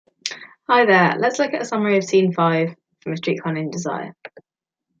Hi there, let's look at a summary of Scene 5 from A Streetcar Named Desire.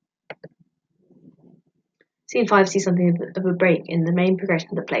 Scene 5 sees something of a break in the main progression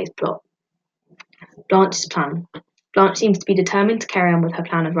of the play's plot. Blanche's plan. Blanche seems to be determined to carry on with her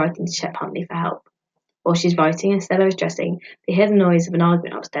plan of writing to Shep Huntley for help. While she's writing and Stella is dressing, they hear the noise of an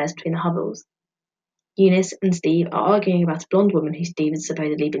argument upstairs between the Hubbells. Eunice and Steve are arguing about a blonde woman who Steve has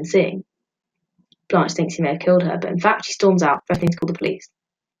supposedly been seeing. Blanche thinks he may have killed her, but in fact she storms out, threatening to call the police.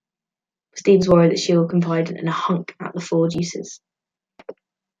 Steve is worried that she will confide in a hunk at the Ford uses.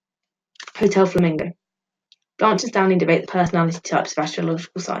 Hotel Flamingo. Blanche and Stanley debate the personality types of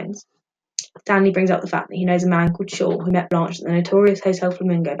astrological signs. Stanley brings up the fact that he knows a man called Shaw who met Blanche at the notorious Hotel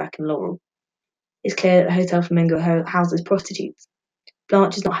Flamingo back in Laurel. It's clear that the Hotel Flamingo houses prostitutes.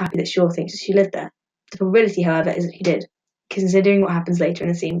 Blanche is not happy that Shaw thinks that she lived there. The probability, however, is that he did, considering what happens later in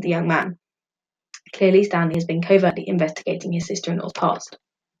the scene with the young man. Clearly, Stanley has been covertly investigating his sister-in-law's past.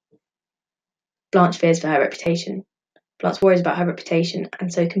 Blanche fears for her reputation. Blanche worries about her reputation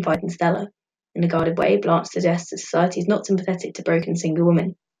and so confides in Stella. In a guarded way, Blanche suggests that society is not sympathetic to broken single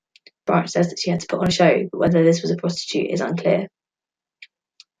women. Blanche says that she had to put on a show, but whether this was a prostitute is unclear.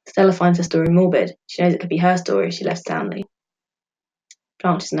 Stella finds her story morbid. She knows it could be her story if she left Stanley.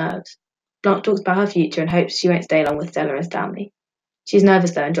 Blanche's nerves. Blanche talks about her future and hopes she won't stay long with Stella and Stanley. She's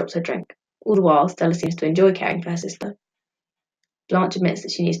nervous though and drops her drink. All the while, Stella seems to enjoy caring for her sister. Blanche admits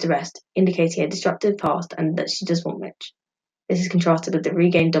that she needs to rest, indicating a disruptive past and that she does want Mitch. This is contrasted with the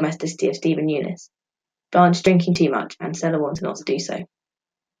regained domesticity of Steve and Eunice. Blanche is drinking too much, and Stella wants her not to do so.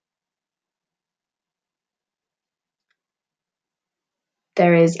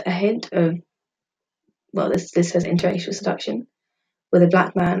 There is a hint of, this says interracial seduction, with a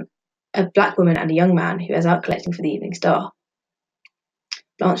black woman and a young man who is out collecting for the Evening Star.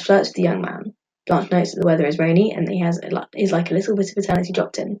 Blanche flirts with the young man. Blanche notes that the weather is rainy and that he is like a little bit of eternity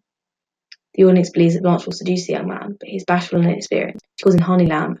dropped in. The audience believes that Blanche will seduce the young man, but he is bashful and inexperienced. She calls him honey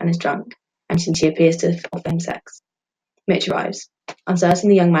lamb and is drunk, and she appears to offer him sex. Mitch arrives. Uncertain,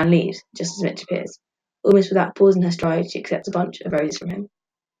 the young man leaves, just as Mitch appears. Almost without pausing her stride, she accepts a bunch of roses from him.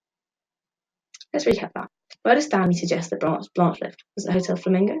 Let's recap that. Where does Stanley suggest that Blanche lived? Was it Hotel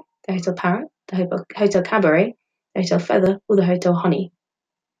Flamingo, the Hotel Parrot, the Hotel Cabaret, the Hotel Feather, or the Hotel Honey?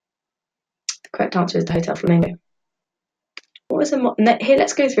 The correct answer is the Hotel Flamingo. Here,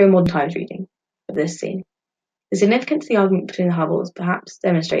 let's go through a modern times reading of this scene. The significance of the argument between the Hubbells perhaps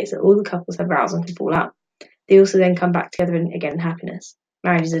demonstrates that all the couples have rows and can fall out. They also then come back together again in happiness.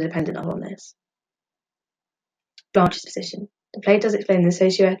 Marriages are dependent upon this. Blanche's position. The play does explain the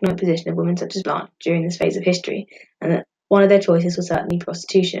socio-economic position of women such as Blanche during this phase of history, and that one of their choices was certainly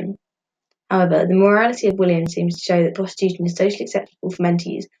prostitution. However, the morality of William seems to show that prostitution is socially acceptable for men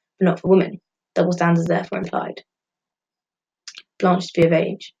to use, but not for women. Double standards therefore implied. Blanche's view of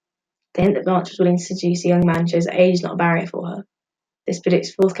age. The hint that Blanche was willing to seduce a young man shows that age is not a barrier for her. This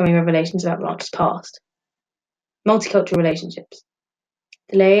predicts forthcoming revelations about Blanche's past. Multicultural relationships.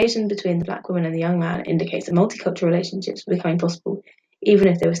 The liaison between the black woman and the young man indicates that multicultural relationships were becoming possible, even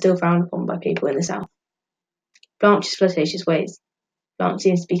if they were still frowned upon by people in the South. Blanche's flirtatious ways. Blanche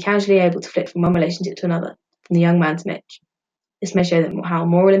seems to be casually able to flit from one relationship to another, from the young man to Mitch. This may show how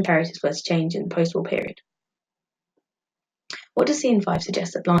moral imperatives were to change in the post-war period. What does Scene 5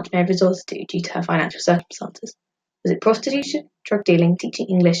 suggest that Blanche may have resorted to due to her financial circumstances? Was it prostitution, drug dealing, teaching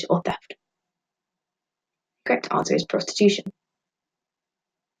English, or theft? The correct answer is prostitution.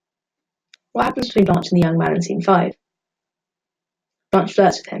 What happens between Blanche and the young man in Scene 5? Blanche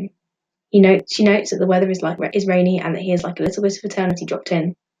flirts with him. She notes that the weather is rainy and that he is like a little bit of eternity dropped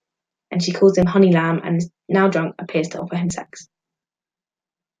in, and she calls him honey lamb and is now drunk appears to offer him sex.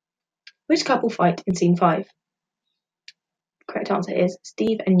 Which couple fight in Scene 5? The correct answer is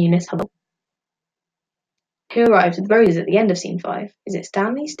Steve and Eunice Hubbell. Who arrives with roses at the end of Scene 5? Is it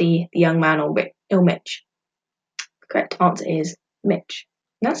Stanley, Steve, the young man, or Mitch? The correct answer is Mitch.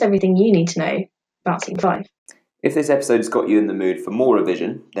 And that's everything you need to know about Scene 5. If this episode has got you in the mood for more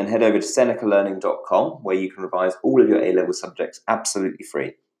revision, then head over to senecalearning.com where you can revise all of your A-level subjects absolutely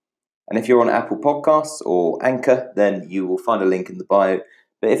free. And if you're on Apple Podcasts or Anchor, then you will find a link in the bio.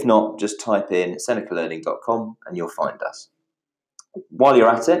 But if not, just type in senecalearning.com and you'll find us. While you're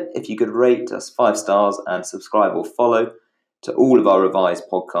at it, if you could rate us 5 stars and subscribe or follow to all of our revised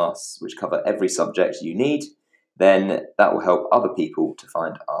podcasts, which cover every subject you need, then that will help other people to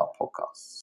find our podcasts.